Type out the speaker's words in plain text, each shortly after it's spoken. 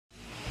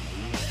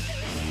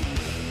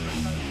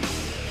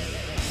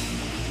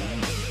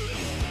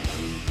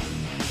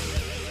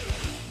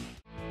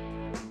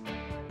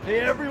Hey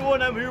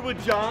everyone, I'm here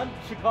with John,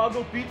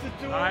 Chicago Pizza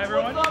Tour. Hi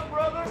everyone. What's up,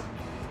 brother?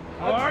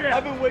 How are you?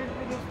 I've been waiting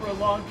for this for a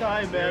long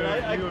time,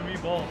 man. You and me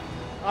both.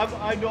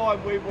 I know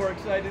I'm way more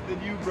excited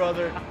than you,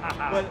 brother.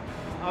 But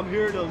I'm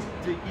here to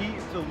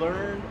eat, to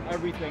learn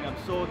everything. I'm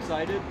so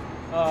excited.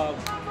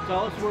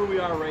 Tell us where we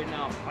are right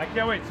now. I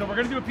can't wait. So we're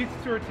going to do a pizza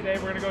tour today.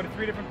 We're going to go to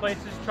 3 different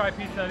places, try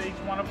pizza at each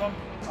one of them.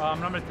 And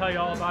I'm going to tell you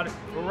all about it.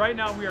 But right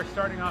now we are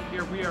starting off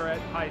here. We are at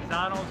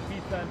Pizano's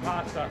Pizza and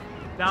Pasta,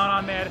 down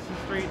on Madison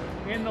Street,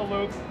 in the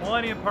Loop,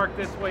 Millennium Park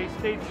this way,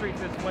 State Street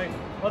this way.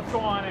 Let's go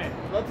on in.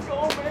 Let's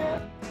go,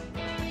 man.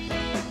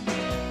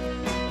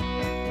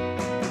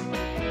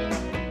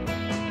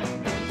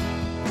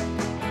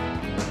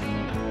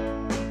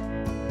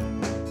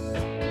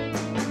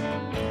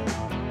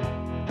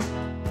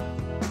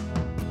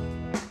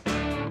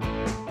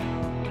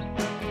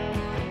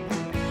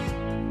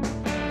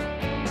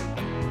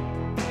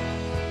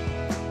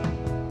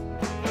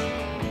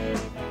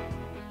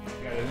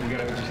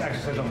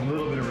 Exercise a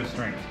little bit of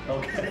restraint.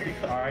 Okay.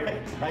 All right.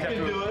 I can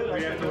do it.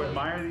 We have to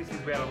admire these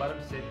things. We have to let them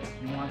sit.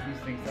 You want these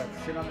things to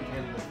sit on the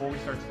table before we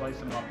start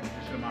slicing them up and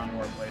pushing them onto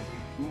our plates.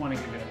 We want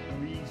to give it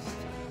at least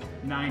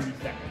 90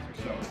 seconds or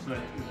so. So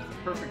that this is the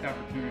perfect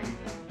opportunity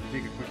to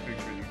take a quick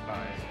picture of these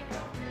pies.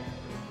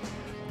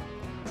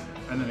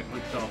 And then a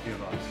quick selfie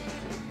of us.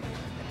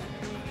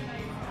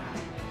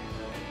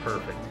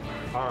 Perfect.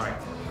 All right.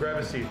 Grab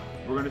a seat.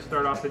 We're going to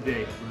start off the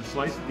day with a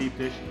slice of deep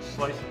dish, a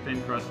slice of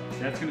thin crust.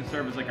 That's going to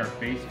serve as like our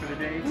base for the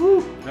day.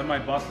 Woo! Then my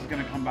bus is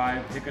going to come by,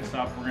 pick us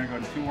up. We're going to go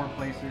to 2 more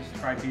places,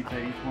 try pizza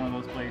at each one of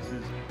those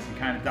places, and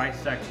kind of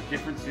dissect the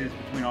differences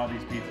between all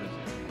these pizzas.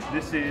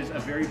 This is a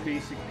very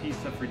basic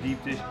pizza for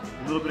deep dish.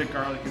 A little bit of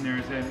garlic in there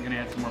is going to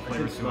add some more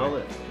flavor to it. Smell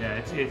it. Yeah,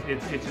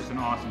 it's just an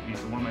awesome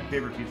pizza. One of my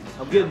favorite pizzas.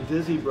 I'm getting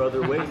dizzy,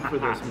 brother, waiting for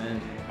this,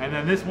 man. And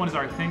then this one is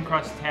our thin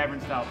crust tavern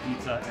style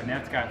pizza, and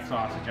that's got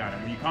sausage on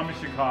it. When you come to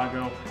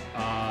Chicago,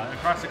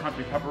 across the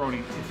country,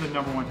 pepperoni, it's the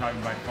 #1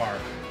 topping by far.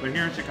 But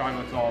here in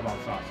Chicago, it's all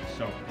about sausage.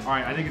 So, all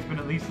right, I think it's been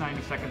at least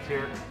 90 seconds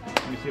here.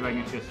 Let me see if I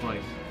can get you a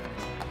slice.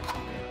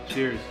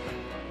 Cheers.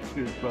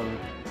 Cheers, brother.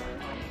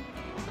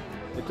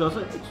 It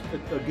doesn't,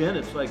 again,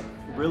 it's like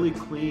really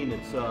clean.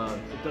 It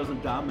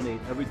doesn't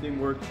dominate. Everything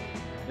works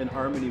in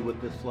harmony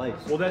with this slice.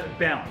 Well, that's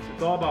balance.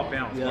 It's all about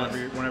balance. Yes.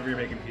 Whenever you're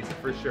making pizza,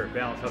 for sure.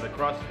 Balance how the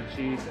crust, the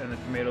cheese, and the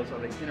tomatoes, how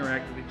they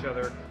interact with each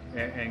other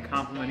and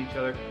complement each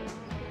other.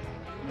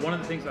 One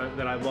of the things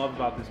that I love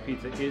about this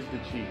pizza is the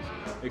cheese.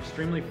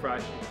 Extremely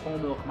fresh, whole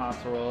milk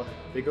mozzarella.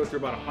 They go through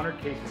about 100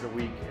 cases a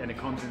week, and it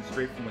comes in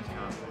straight from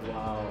Wisconsin.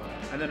 Wow.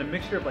 And then a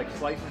mixture of like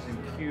slices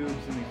and cubes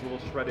and these little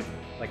shredded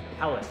like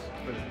pellets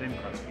for the thin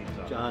crust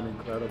pizza. John,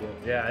 incredible.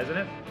 Yeah, isn't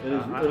it?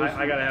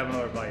 I gotta have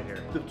another bite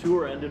here. The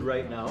tour ended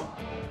right now,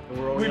 and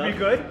we're only We'd be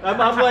good?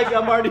 I'm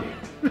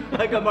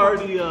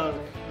already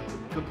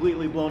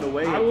completely blown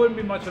away. I wouldn't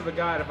be much of a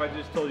guide if I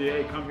just told you,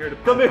 hey, come here to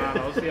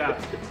Pizano's.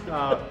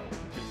 Yeah.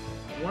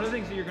 One of the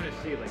things that you're going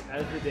to see, like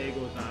as the day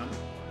goes on,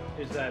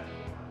 is that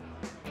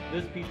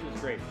this pizza is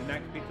great. The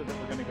next pizza that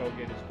we're going to go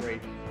get is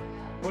great,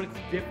 but it's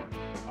different.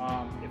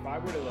 If I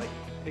were to like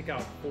pick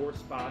out 4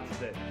 spots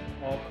that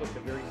all cook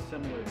a very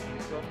similar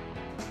pizza,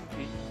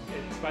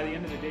 by the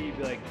end of the day you'd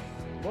be like,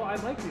 well, I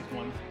like these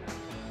ones,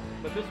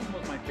 but this one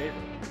was my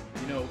favorite.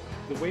 You know,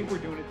 the way we're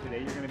doing it today,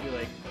 you're going to be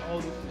like,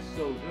 oh, this is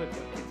so good,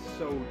 but it's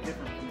so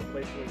different from the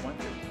place we went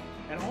to.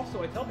 And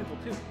also, I tell people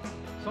too,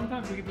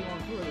 sometimes we get people on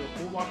tour,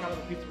 we'll walk out of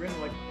the pizzeria and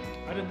they're like,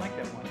 I didn't like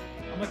that one.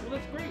 I'm like, well,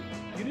 that's great.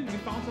 You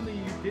found something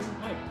you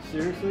didn't like.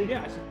 Seriously?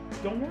 Yeah. I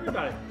said, don't worry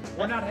about it.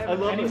 We're not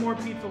having any more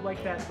pizza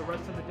like that the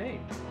rest of the day.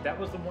 That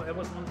was the one. That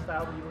was one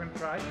style that you were gonna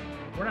try.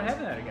 We're not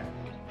having that again.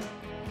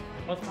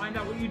 Let's find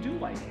out what you do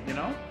like. You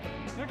know,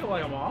 you're not gonna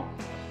like them all,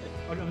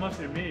 unless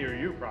you're me or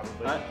you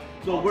probably.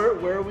 So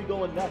where are we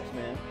going next,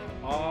 man?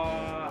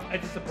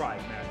 It's a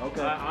surprise, man.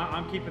 Okay.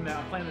 I'm keeping that.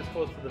 I'm playing this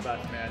close to the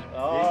vest, man.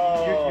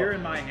 Oh. You're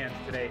in my hands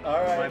today.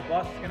 All right. My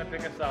bus is gonna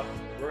pick us up.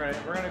 We're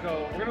gonna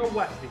go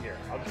west of here.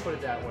 I'll just put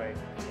it that way.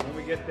 When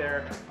we get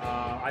there,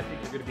 I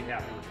think you're gonna be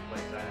happy with the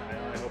place.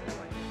 I hope you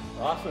like it.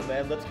 Awesome,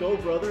 man. Let's go,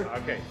 brother.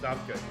 Okay,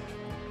 sounds good.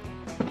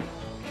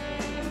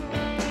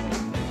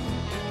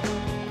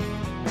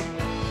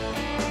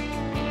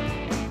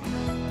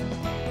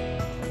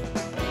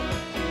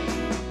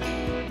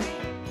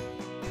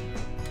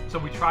 So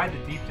we tried the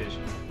deep dish.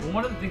 Well,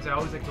 one of the things I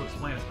always like to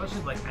explain,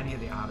 especially like any of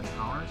the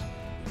out-of-towners,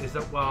 is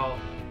that while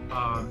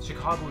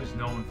Chicago is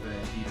known for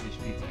that deep dish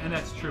pizza, and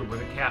that's true, we're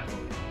the capital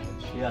of deep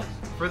dish. Yes.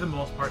 For the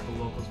most part,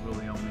 the locals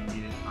really only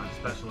eat it on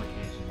special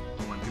occasions,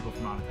 or when people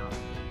from out of town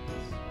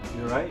eat this.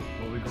 You're right.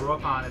 What we grew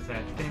up on is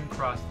that thin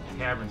crust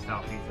tavern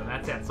style pizza, and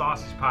that's that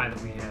sausage pie that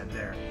we had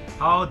there.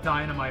 How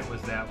dynamite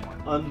was that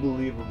one?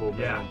 Unbelievable, man.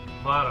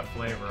 Yeah, a lot of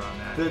flavor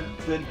on that.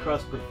 Thin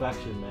crust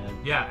perfection, man.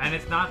 Yeah, and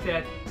it's not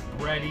that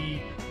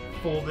bready,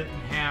 fold it in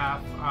half,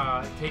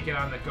 take it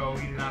on the go,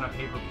 eat it on a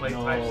paper plate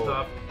type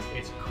stuff.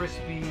 It's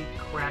crispy,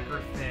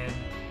 cracker thin.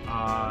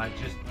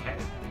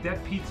 That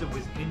pizza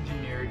was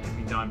engineered to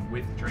be done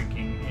with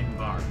drinking in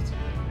bars,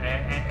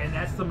 and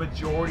that's the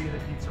majority of the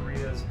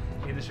pizzerias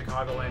in the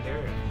Chicagoland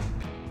area.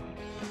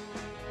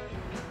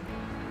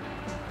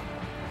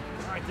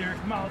 right, Derek,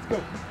 come on, let's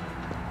go.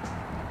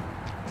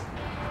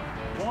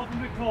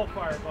 Welcome to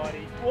Coalfire,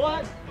 buddy.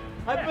 What?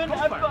 Yeah,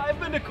 I've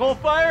been to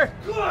Coalfire.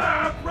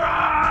 Clybourn!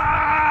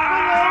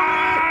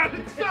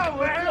 So,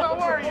 man, how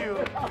are you?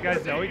 You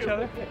guys know each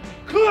other?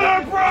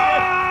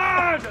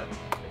 Clybourn!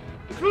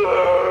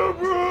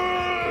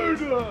 Clybourn!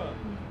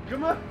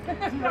 Come on.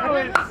 Go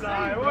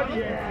inside. What are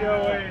you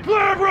doing?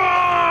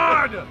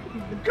 Clybourn!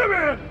 Come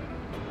in!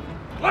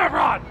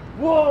 Clybourn!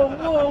 Whoa,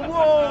 whoa,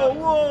 whoa,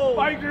 whoa.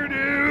 Biker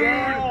dude!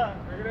 Yeah.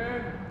 Bring it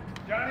in.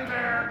 Johnny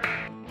there.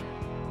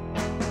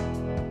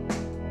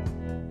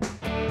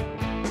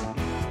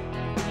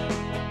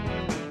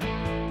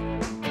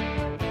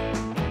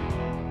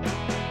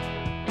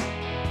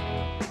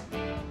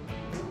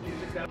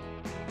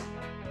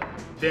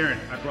 Darren,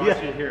 I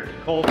brought you here.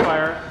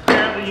 Coalfire.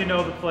 Apparently you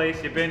know the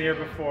place. You've been here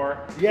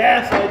before.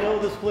 Yes, I know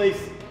this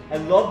place. I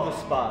love the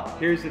spot.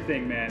 Here's the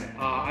thing, man.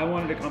 I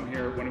wanted to come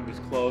here when it was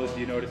closed.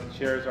 You notice the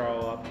chairs are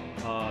all up.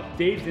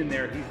 Dave's in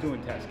there. He's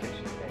doing test kitchen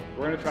today.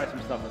 We're going to try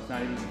some stuff that's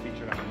not even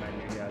featured on the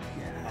menu yet.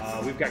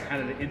 Yes. We've got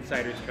kind of the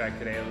insider's track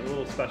today, a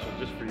little special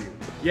just for you.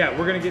 Yeah,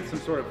 we're going to get some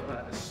sort of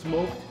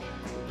smoked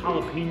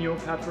jalapeno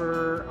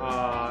pepper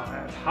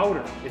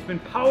powder. It's been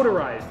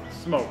powderized,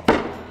 smoked.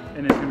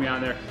 And it's gonna be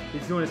on there.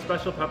 He's doing a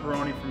special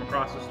pepperoni from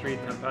across the street,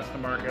 Tempesta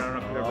Market. I don't know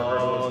if you've ever heard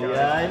of those guys.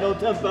 Yeah, I know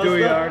Tempesta. Do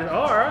you already?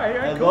 Oh, all right,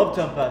 I cool. love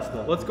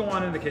Tempesta. Let's go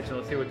on in the kitchen.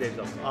 Let's see what Dave's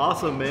up to.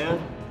 Awesome, man.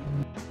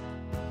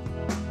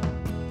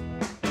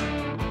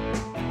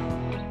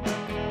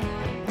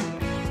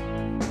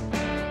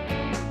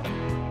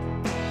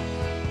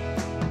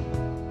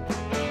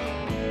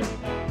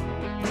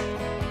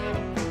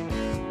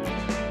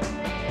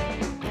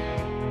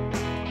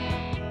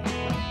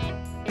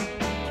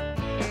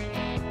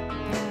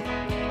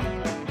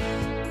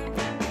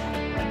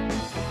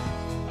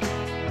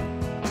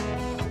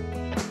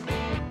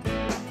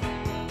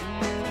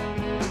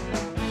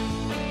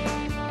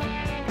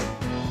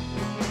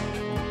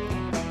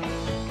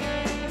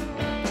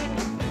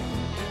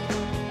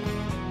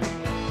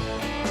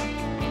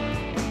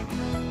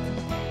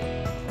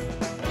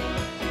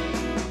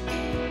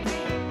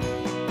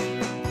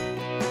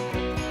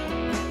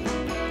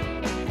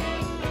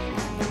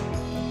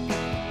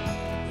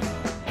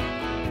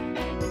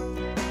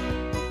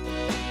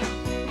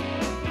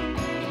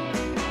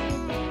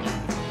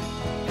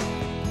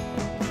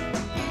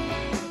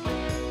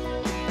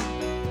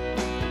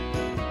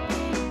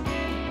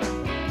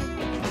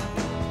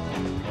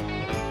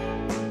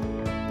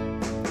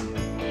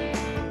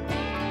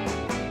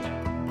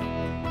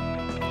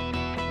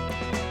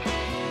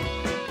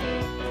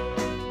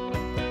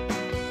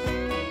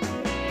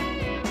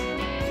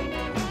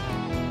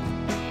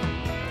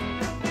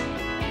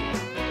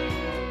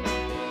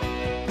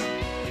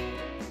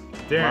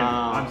 Darren,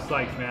 Wow. I'm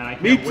psyched, man. I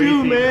can't Me wait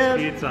too, to eat man.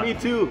 this pizza. Me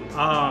too.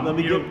 Let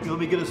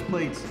me get us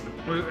plates.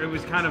 It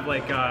was kind of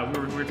like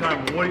we were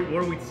talking.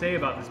 What do we say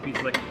about this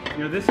pizza? Like,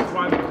 you know, this is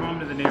why we come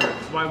to the neighborhood.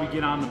 This is why we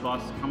get on the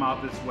bus, come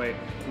out this way.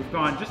 We've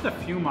gone just a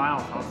few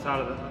miles outside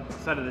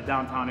of the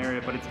downtown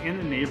area, but it's in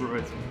the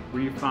neighborhoods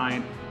where you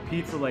find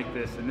pizza like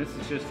this, and this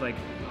is just like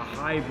a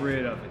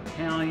hybrid of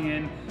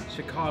Italian,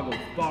 Chicago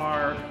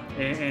bar,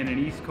 and an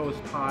East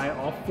Coast pie,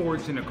 all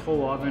forged in a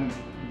coal oven,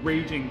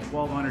 raging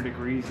 1200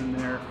 degrees in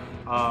there.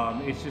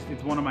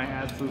 It's one of my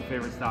absolute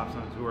favorite stops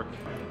on the tour.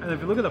 And if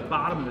you look at the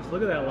bottom of this,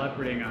 look at that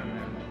leoparding on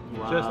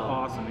there. Wow. Just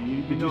awesome.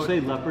 Did you say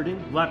leoparding?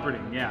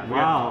 Leoparding, yeah.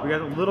 Wow. We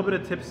got a little bit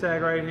of tip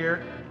sag right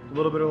here, a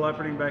little bit of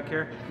leoparding back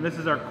here. And this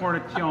is our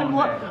cornicione.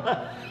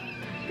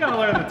 You gotta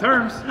learn the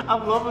terms.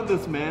 I'm loving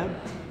this, man.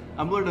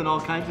 I'm learning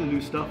all kinds of new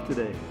stuff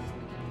today.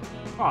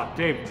 Oh,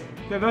 Dave,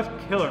 that's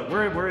killer.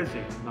 Where is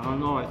he? I don't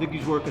know. I think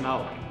he's working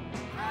out.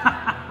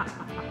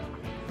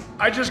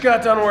 I just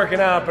got done working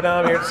out, but now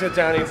I'm here to sit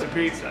down and eat some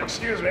pizza.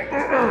 Excuse me.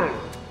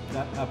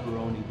 That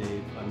pepperoni,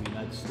 Dave. I mean,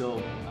 I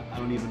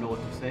don't even know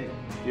what to say.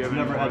 You I've haven't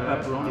never had even heard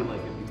of that? pepperoni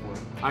like it before.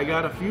 I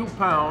got a few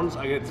pounds.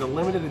 It's a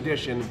limited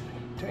edition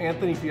to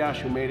Anthony Fiash,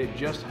 who made it.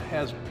 Just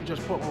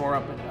put more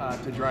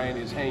up to dry in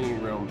his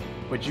hanging room.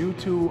 But you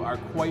two are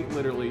quite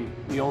literally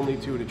the only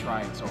two to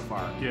try it so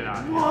far. Get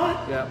on.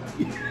 What? Yep.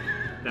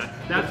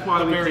 That's why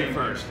The we very came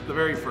first. The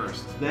very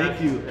first. Thank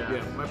you.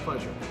 Yeah, my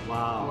pleasure.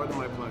 Wow. More than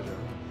my pleasure.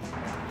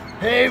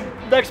 Hey,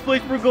 next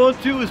place we're going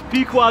to is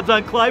Pequod's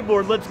on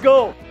Clybourn. Let's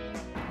go.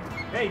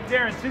 Hey,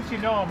 Darren, since you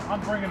know him,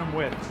 I'm bringing him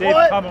with. Dave's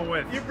What? coming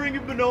with. You're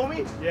bringing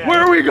Bonomi? Yeah.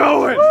 Where are we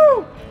going?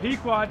 Woo!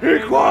 Pequod.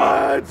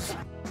 Pequods!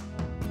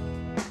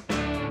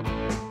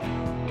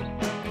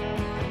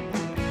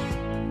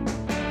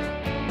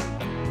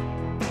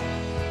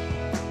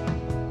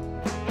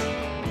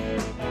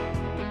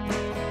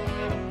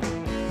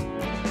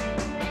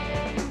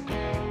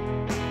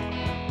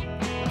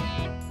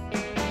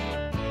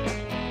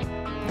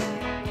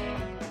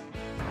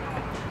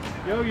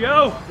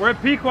 Yo, we're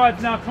at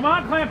Pequod's now. Come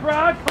on, Clamp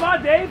Rod. Come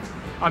on, Dave.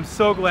 I'm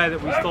so glad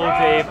that we stole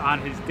Dave on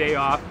his day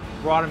off.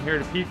 brought him here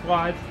to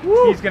Pequod.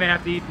 He's gonna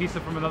have to eat pizza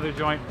from another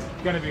joint.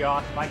 It's gonna be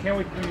awesome. I can't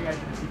wait to bring you guys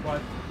to the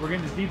Pequod. We're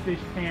getting the deep dish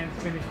pan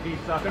spinach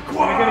pizza. We're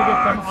gonna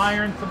get some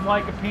iron, some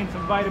lycopene,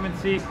 some vitamin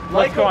C.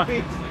 Let's go on.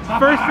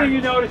 First thing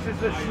you notice is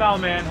the smell,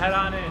 man. Head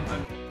on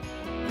in.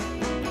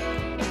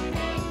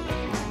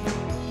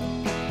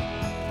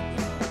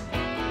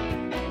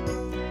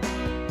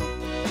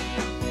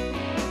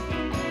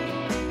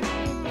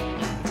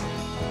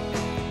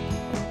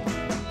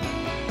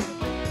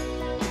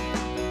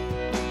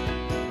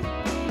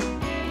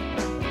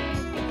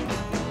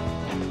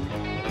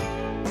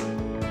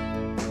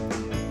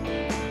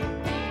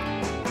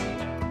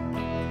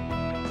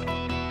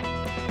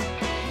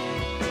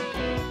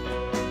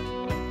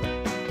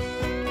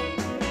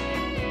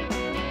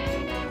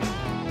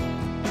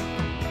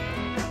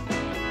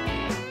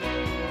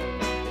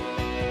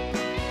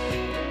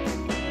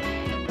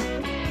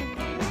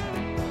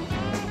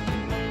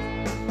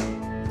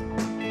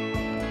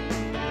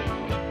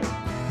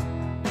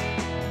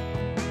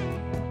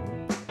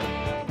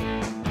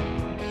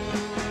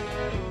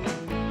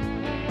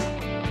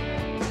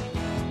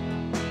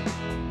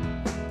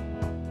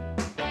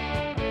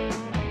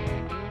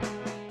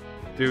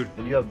 Dude,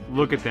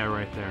 look at that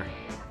right there.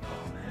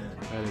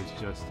 That is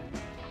just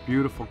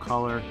beautiful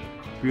color,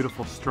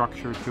 beautiful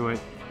structure to it.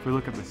 If we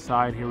look at the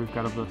side here, we've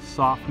got a little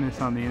softness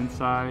on the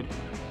inside.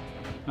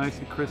 Nice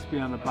and crispy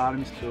on the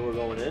bottom. So we're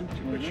going in?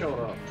 Show it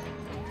off.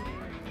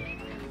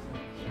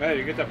 Hey,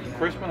 you get that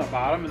crisp on the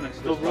bottom and then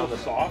still real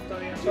soft on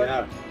the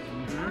inside?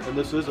 Yeah. And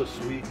this is a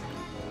sweet,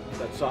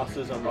 that sauce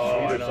is on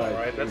the sweeter side.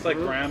 Right? That's like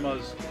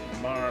grandma's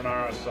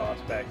marinara sauce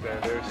back there.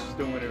 They're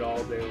stewing it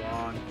all day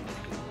long.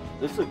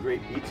 This is a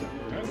great pizza.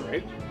 Yeah,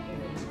 right?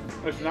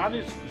 It's not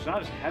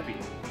as heavy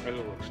as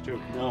it looks too.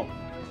 No.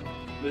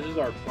 This is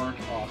our burnt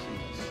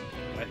awesomeness.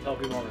 I tell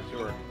people on the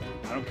tour,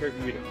 I don't care if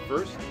you eat it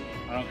first,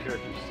 I don't care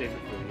if you save it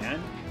for the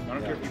end, I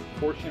don't care if you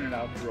portion it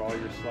out through all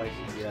your slices,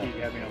 just keep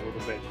having a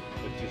little bit,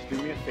 but just do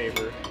me a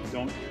favor,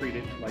 don't treat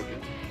it like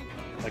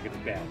it's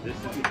bad. This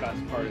is the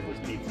best part of this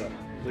pizza.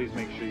 Please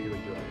make sure you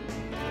enjoy it.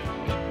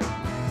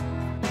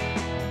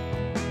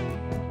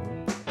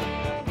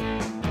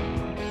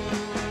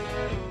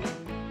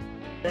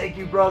 Thank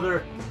you,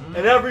 brother.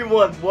 And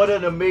everyone, what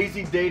an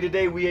amazing day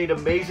today. We ate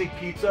amazing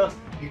pizza.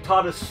 You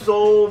taught us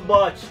so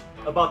much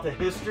about the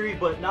history,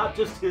 but not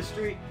just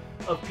history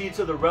of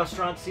pizza, the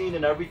restaurant scene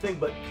and everything,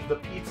 but the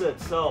pizza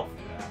itself.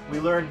 We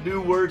learned new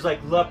words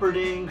like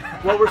leoparding.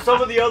 What were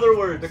some of the other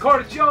words? The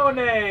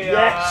cortigione.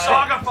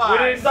 Sogify. We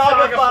didn't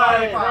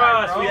Sogify.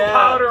 crust. We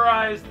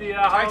powderized the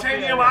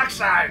titanium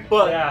oxide.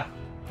 But yeah.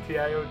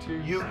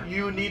 TiO2.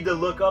 you need to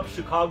look up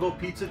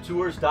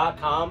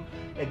ChicagoPizzaTours.com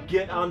and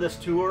get on this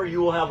tour.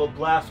 You will have a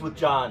blast with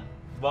John.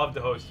 Love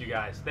to host you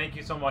guys. Thank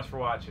you so much for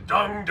watching.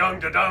 Dung dung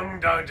da dung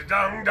dung da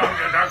dung dung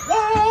da dung.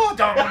 Whoa!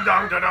 Dung dung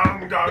da dung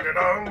dung da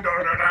dung dung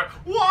da dung.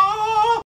 Whoa!